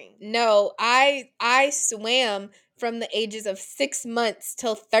dancing. No, I swam from the ages of 6 months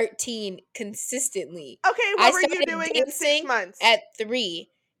till 13 consistently. Okay, I what were you started doing in 6 dancing months? at 3.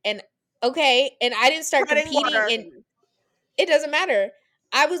 And okay, and I didn't start Treading competing water. in it doesn't matter.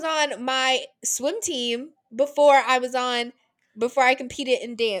 I was on my swim team before I competed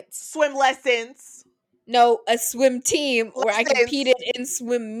in dance. Swim lessons. No, a swim team where I Lessons. competed in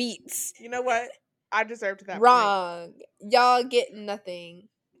swim meets. You know what? I deserved that point. Wrong. Y'all get nothing.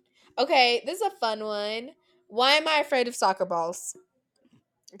 Okay, this is a fun one. Why am I afraid of soccer balls?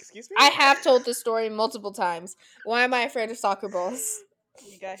 Excuse me? I have told this story multiple times. Why am I afraid of soccer balls?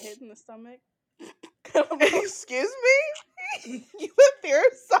 You got hit in the stomach. Cut 'em off. Excuse me? You went there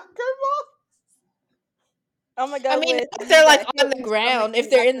soccer ball? Oh my I god! mean, Liz, if you they're like got hit on in the the stomach ground, and if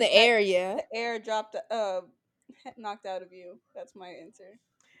you they're got in the area. the air dropped, knocked out of you. That's my answer.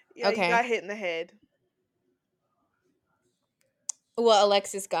 Yeah, you Okay. got hit in the head. Well,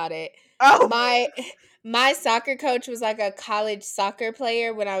 Alexis got it. Oh. My soccer coach was like a college soccer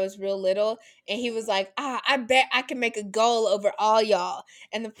player when I was real little, and he was like, I bet I can make a goal over all y'all.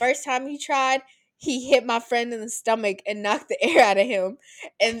 And the first time he tried, he hit my friend in the stomach and knocked the air out of him.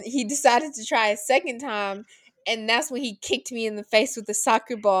 And he decided to try a second time, and that's when he kicked me in the face with the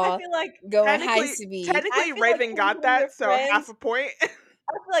soccer I ball feel like going high Technically, speed. technically Raven him got hitting your that, so friend. half a point. I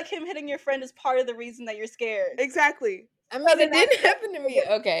feel like him hitting your friend is part of the reason that you're scared. Exactly. I So mean, then it didn't happen to me.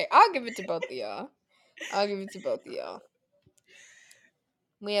 Okay, I'll give it to both of y'all. I'll give it to both of y'all.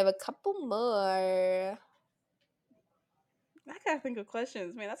 We have a couple more. I gotta think of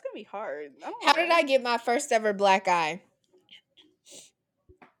questions, man. That's gonna be hard. I don't How did know. I get my first ever black eye?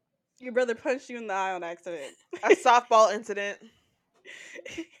 Your brother punched you in the eye on accident. A softball incident.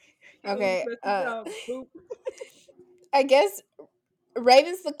 He was Okay, messing down. Boop. I guess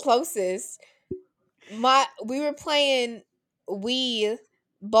Raven's the closest. We were playing Wii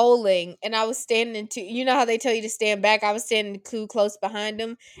bowling, and I was standing to. You know how they tell you to stand back? I was standing too close behind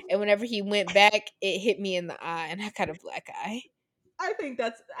him, and whenever he went back, it hit me in the eye, and I got a black eye. I think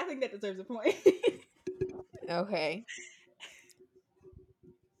that deserves a point. Okay.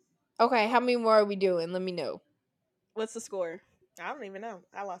 Okay, how many more are we doing? Let me know. What's the score? I don't even know.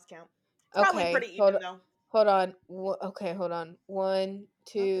 I lost count. It's probably Okay, pretty even though. hold on. Okay, hold on. 1, Not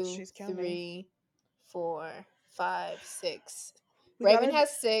that 2, she's counting. 3, 4, 5, 6. We Raven gotta,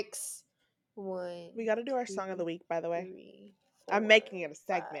 has 6. 1, we gotta do our 2, song of the week, by the way. 3, I'm 4, making it a 5,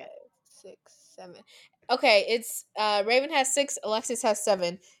 segment. 6, 7. Okay, it's Raven has 6, Alexis has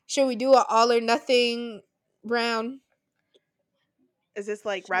 7. Should we do an all or nothing round? Is this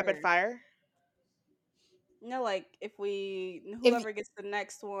like Sure. rapid fire? No, like if we If whoever gets the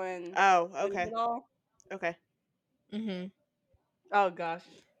next one Oh, wins okay. it all. Okay. Mhm. Oh gosh.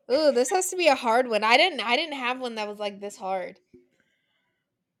 Ooh, this has to be a hard one. I didn't have one that was like this hard.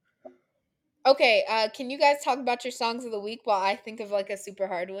 Okay, can you guys talk about your songs of the week while I think of like a super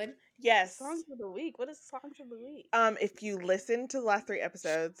hard one? Yes. Songs of the week. What is songs of the week? If you listen to the last 3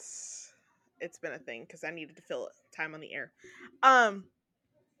 episodes, it's been a thing because I needed to fill time on the air. Um,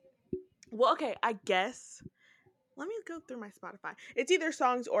 well, okay, I guess. Let me go through my Spotify. It's either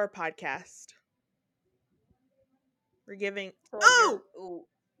songs or podcast. We're giving. So like your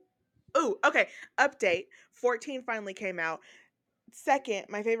Oh, okay. Update. 14 finally came out. Second,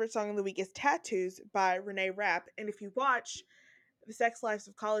 my favorite song of the week is "Tattoos" by Renee Rapp, and if you watch The Sex Lives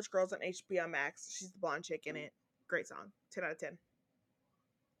of College Girls on HBO Max, she's the blonde chick in it. Great song. 10 out of 10.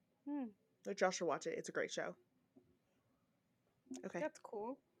 hmm, Like, y'all should watch it. It's a great show. Okay, that's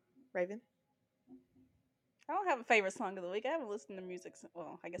cool. Raven. I don't have a favorite song of the week. I haven't listened to music.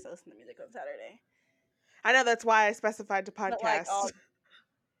 Well, I guess I listened to music on Saturday. I know that's why I specified to But like all, podcast.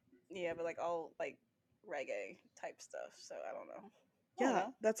 yeah, but like all like reggae type stuff. So I don't know. I don't Yeah,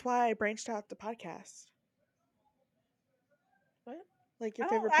 know. that's why I branched out to podcast. What? Like your I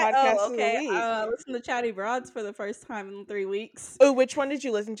don't. favorite podcast of the Okay. week. I listened to Chatty Broads for the first time in 3 weeks. Oh, which one did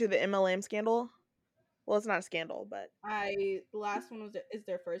you listen to? The MLM scandal? Well, it's not a scandal, but The last one is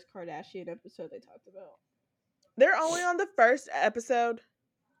their first Kardashian episode they talked about. they're only on the first episode.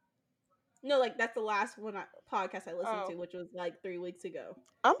 No, like that's the last podcast I listened to, Oh. which was like 3 weeks ago.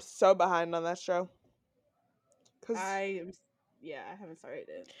 I'm so behind on that show. Cause I am, yeah, I haven't started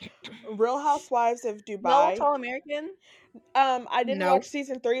it. Real Housewives of No, Dubai. Tall American. I didn't No. watch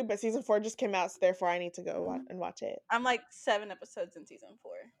season 3, but season 4 just came out, so therefore I need to go and watch it. I'm like 7 episodes in season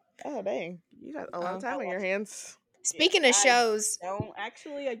 4. Oh dang, you got a lot of Oh. time I on your watched. hands. Yeah, Speaking of I shows, don't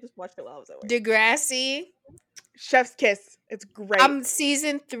actually. I just watched it while I was at work. Degrassi. Chef's Kiss. It's great. I'm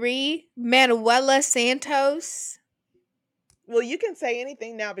season 3. Manuela Santos. Well, you can say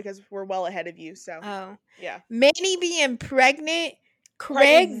anything now because we're well ahead of you. So Oh. yeah, Manny being pregnant.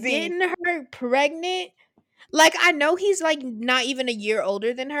 Craig crazy. getting her pregnant. Like, I know he's like not even a year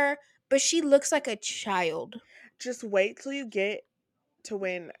older than her, but she looks like a child. Just wait till you get to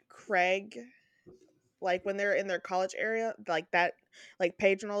when Craig, like when they're in their college area, like that, like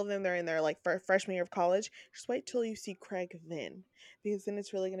Paige and all of them, they're in their like freshman year of college. Just wait till you see Craig then, because then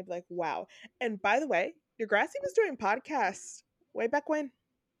it's really gonna be like wow. And by the way, Degrassi was doing podcasts way back when.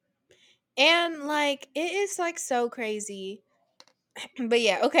 And like, it is like so crazy. But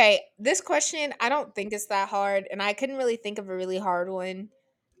yeah, okay. This question, I don't think it's that hard, and I couldn't really think of a really hard one.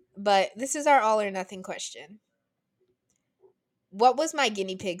 But this is our all or nothing question. What was my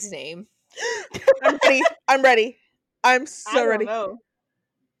guinea pig's name? I'm ready. I'm ready. I'm I so don't ready. know.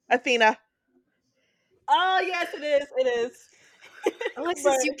 Athena. Oh yes, it is. It is. Alexis,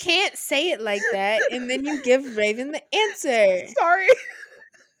 But you can't say it like that, and then you give Raven the answer. Sorry.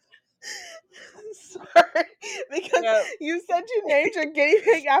 Sorry. Because yeah, you said you named your guinea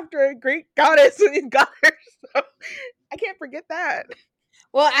pig after a Greek goddess when you got her, so I can't forget that.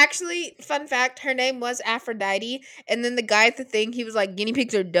 Well, actually, fun fact, her name was Aphrodite, and then the guy at the thing, he was like, guinea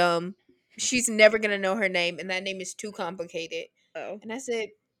pigs are dumb. She's never gonna know her name, and that name is too complicated. Oh. And I said,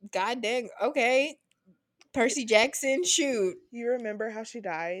 God dang, okay. Percy Jackson, shoot. You remember how she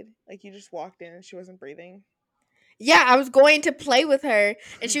died? Like you just walked in and she wasn't breathing? Yeah, I was going to play with her,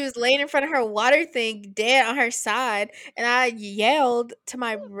 and she was laying in front of her water thing, dead on her side, and I yelled to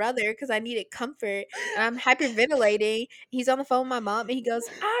my brother because I needed comfort, and I'm hyperventilating. He's on the phone with my mom, and he goes,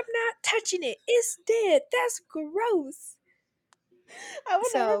 "I'm not touching it. It's dead. That's gross." I will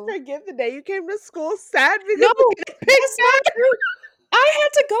never So forget the day you came to school sad because no, the guinea pig that's not died. true. I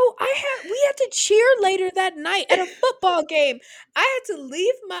had to go. We had to cheer later that night at a football game. I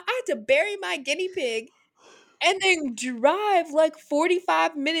had to bury my guinea pig and then drive like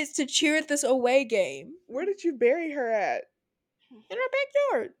 45 minutes to cheer at this away game Where did you bury her at? in our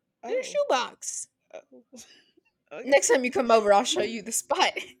backyard in a Oh. shoebox. Oh. Okay. Next time you come over, I'll show you the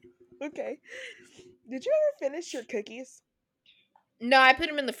spot. Okay. Did you ever finish your cookies? No, I put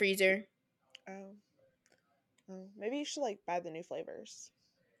them in the freezer. Oh. Oh. Maybe you should like buy the new flavors.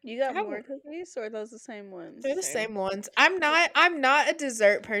 you got I more won't. cookies, or are those the same ones? They're the Same. same ones. I'm not a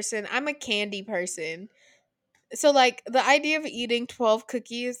dessert person. I'm a candy person. So like the idea of eating 12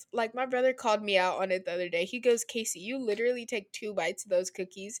 cookies, like my brother called me out on it the other day. He goes, "Casey, you literally take 2 bites of those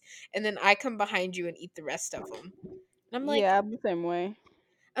cookies and then I come behind you and eat the rest of them." And Yeah, I'm the same way.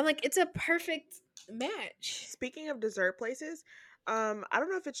 I'm like it's a perfect match. Speaking of dessert places, I don't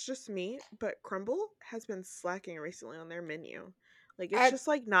know if it's just me, but Crumble has been slacking recently on their menu. Like it's I just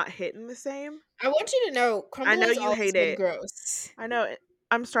like not hitting the same. I want you to know I crumble know has you always hate been it. gross. I know.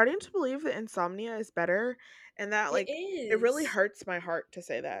 I'm starting to believe that Insomnia is better, And that It like it really is. hurts my heart to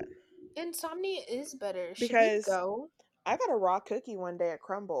say that Insomnia is better. Should we because go? I got a raw cookie one day at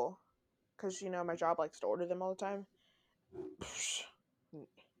Crumble because my job likes to order them all the time.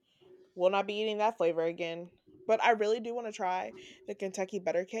 Will not be eating that flavor again. But I really do want to try the Kentucky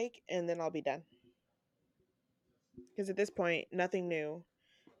butter cake, and then I'll be done. Because at this point, nothing new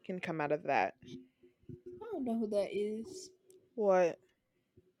can come out of that. I don't know who that is. What?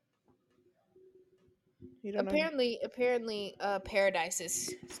 You don't know? Apparently, Paradise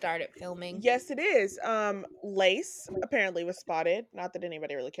has started filming. Yes, it is. Lace apparently was spotted. Not that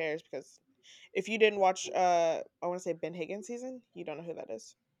anybody really cares because if you didn't watch, I want to say Ben Higgins season, you don't know who that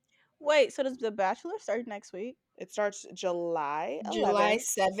is. Wait, so does The Bachelor start next week? It starts July July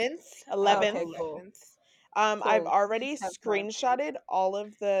 11th. 7th. Oh, 11th. okay, cool. 11th. I've Cool. already Have time. screenshotted all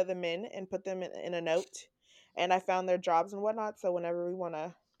of the men and put them in a note, and I found their jobs and whatnot. So whenever we want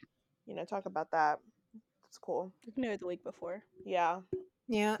to, talk about that, it's cool. You can do it the week before. Yeah,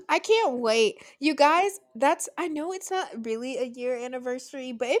 Yeah, I can't wait. You guys, I know it's not really a year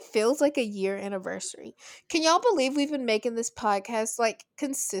anniversary, but it feels like a year anniversary. Can y'all believe we've been making this podcast like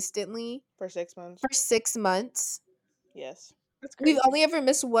consistently for 6 months. for 6 months? Yes, That's We've crazy. only ever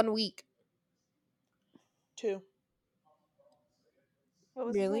missed 1 week. 2, What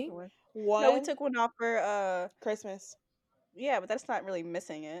was the second Really? one? No, we one took one off for Christmas. yeah, but that's not really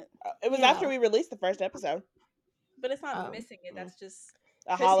missing it. It was after Yeah. we released the first episode. But it's not Um, missing it. Mm. That's just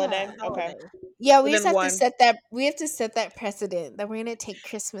A Christmas is yeah. holiday. a Okay, holiday. Yeah, so we just then have to one set that we have to set that precedent that we're gonna take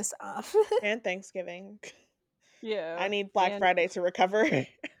Christmas off. and Thanksgiving. I Yeah. need Black And Friday to recover.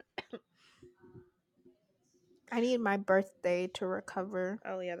 I need my birthday to recover.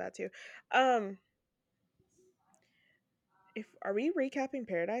 Oh yeah, that too. Um, if are we recapping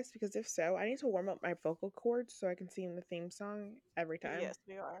Paradise? Because if so, I need to warm up my vocal cords so I can sing the theme song every time. yes,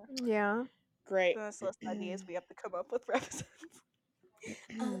 we are. Yeah. Great. That's less ideas we have to come up with for episodes.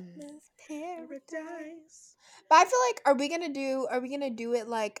 Almost paradise. Paradise. But I feel like are we gonna do it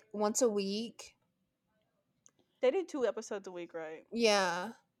like once a week? They do 2 episodes a week, right? Yeah.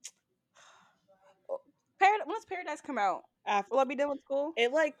 When does Paradise come out? After Will I be done with school?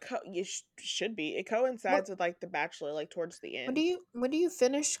 it, like you should be. It What coincides with like The Bachelor, like towards the end, when do you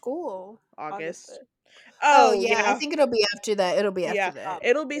finish school? August August. 5th. Oh Oh yeah, I yeah, think it'll be after that. It'll be after yeah. that.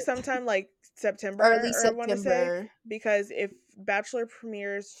 It'll be sometime like September, Early or I want to say, September. because if Bachelor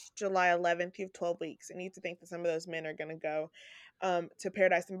premieres July 11th, you have 12 weeks, and you have to think that some of those men are gonna go, to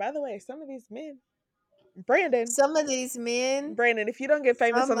Paradise. And by the way, some of these men, Brandon, Some of these men, Brandon, if you don't get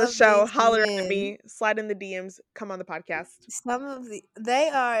famous some on the of show, these holler at men, me, slide in the DMs, come on the podcast. they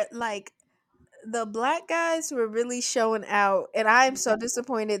are like the black guys were really showing out, and I am so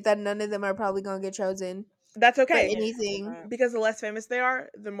disappointed that none of them are probably gonna get chosen That's for okay, Yeah, anything. different. because the less famous they are,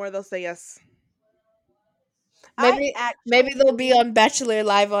 the more they'll say yes. I Maybe maybe actually they'll be on Bachelor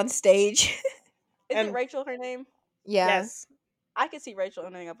live on stage. is it And Rachel her name? Yeah. yes, I could see Rachel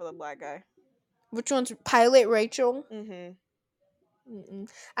ending up with a black guy. Which one's Pilot Rachel? mm-hmm. Mm-mm.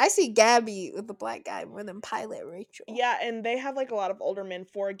 I see Gabby with the black guy more than Pilot Rachel. Yeah, and they have like a lot of older men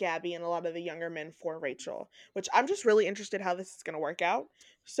for Gabby and a lot of the younger men for Rachel, which I'm just really interested how this is going to work out.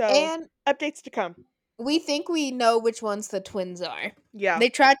 So, And updates to come. we think we know which ones the twins are. Yeah. They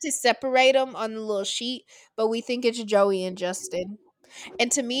tried to separate them on the little sheet, but we think it's Joey and Justin.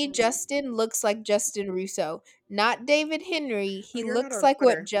 And to me, Mm. Justin looks like Justin Russo, not David Henry. Oh, He you're not looks on like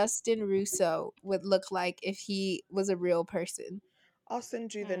what Twitter. Justin Russo would look like if he was a real person. I'll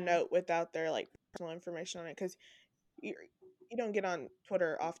send you the Mm. note without their like personal information on it cuz you don't get on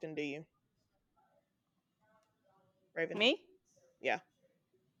Twitter often, do you? Raven. Me? Yeah.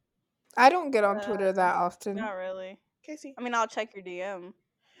 I don't get on Uh, Twitter that often. not really. Casey. I mean, I'll check your DM.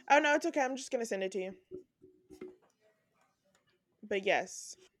 Oh no, it's okay. I'm just going to send it to you. But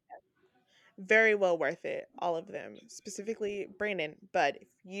yes, very well worth it, all of them. Specifically Brandon, but if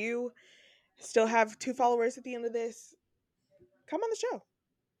you still have 2 followers at the end of this, come on the show.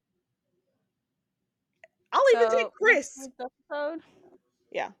 I'll even take So next Chris. week's episode.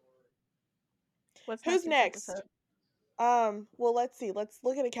 Yeah. What's Who's next week's next? episode? Well, let's see. Let's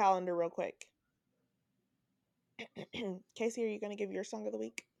look at a calendar real quick. Casey, are you going to give your song of the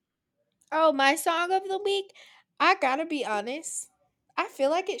week? Oh, my song of the week? I gotta be honest. I feel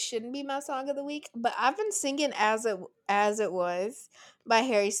like it shouldn't be my song of the week, but I've been singing as it was by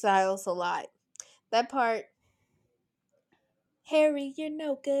Harry Styles a lot. That part, Harry, you're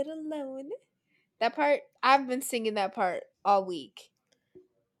no good alone. That part, I've been singing that part all week.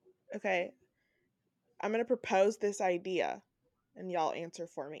 Okay. I'm going to propose this idea and y'all answer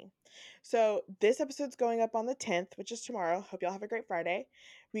for me. So, this episode's going up on the 10th, which is tomorrow. Hope y'all have a great Friday.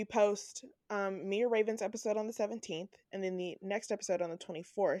 We post me or Raven's episode on the 17th, and then the next episode on the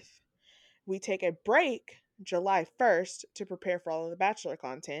 24th. We take a break July 1st to prepare for all of the Bachelor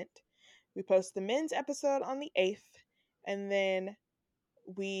content. We post the men's episode on the 8th, and then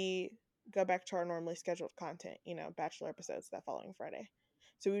we go back to our normally scheduled content, Bachelor episodes that following Friday.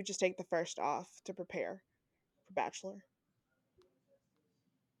 So we would just take the first off to prepare for Bachelor.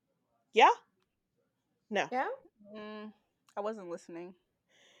 Yeah? No. Yeah. Mm, I wasn't listening.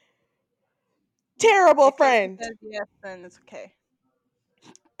 Terrible If Casey friend. says yes, then it's okay.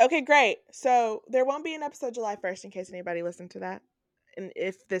 Okay, great. So there won't be an episode July 1st in case anybody listened to that. And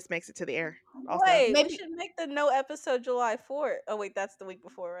if this makes it to the air, also. Wait, we Maybe. should make the no episode July 4th. Oh wait, that's the week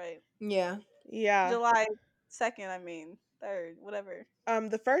before, right? Yeah. Yeah. July 2nd, I mean 3rd, whatever.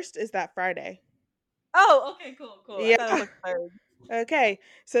 The first is that Friday. Oh, okay, cool. I Yeah. thought it was like 3rd. Okay.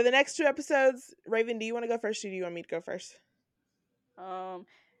 So the next two episodes, Raven, do you want to go first or do you want me to go first? Um,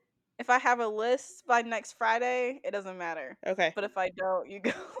 if I have a list by next Friday, it doesn't matter. Okay. But if I don't, you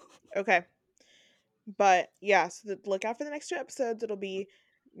go. Okay. But yeah, so look out for the next two episodes. It'll be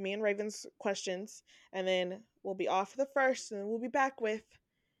me and Raven's questions, and then we'll be off the first, and then we'll be back with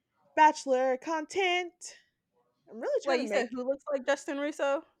Bachelor content. I'm really trying Wait, to you said make who looks like Justin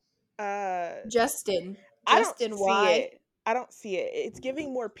Russo? uh Justin. I don't Justin see Y. it. I don't see it. It's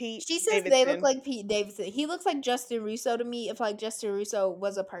giving more Pete She says they look Davidson. like Pete Davidson. He looks like Justin Russo to me if like Justin Russo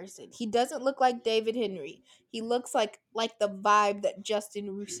was a person. He doesn't look like David Henry. He looks like the vibe that Justin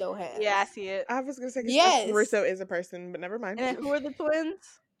Russo has. Yeah, I see it. I was gonna say because Justin Yes. Russo is a person, but never mind. And then who are the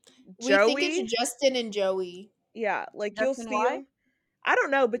twins? We think Joey, it's Justin and Joey. yeah, like you'll Justin see Y? him. I don't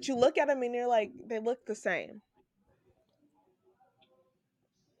know, but you look at them and you're like, they look the same.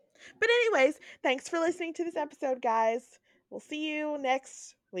 But anyways, thanks for listening to this episode, guys. We'll see you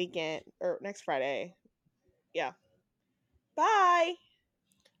next weekend or next Friday. Yeah. Bye.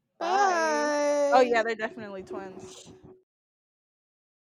 Oh yeah, Bye. they're definitely twins.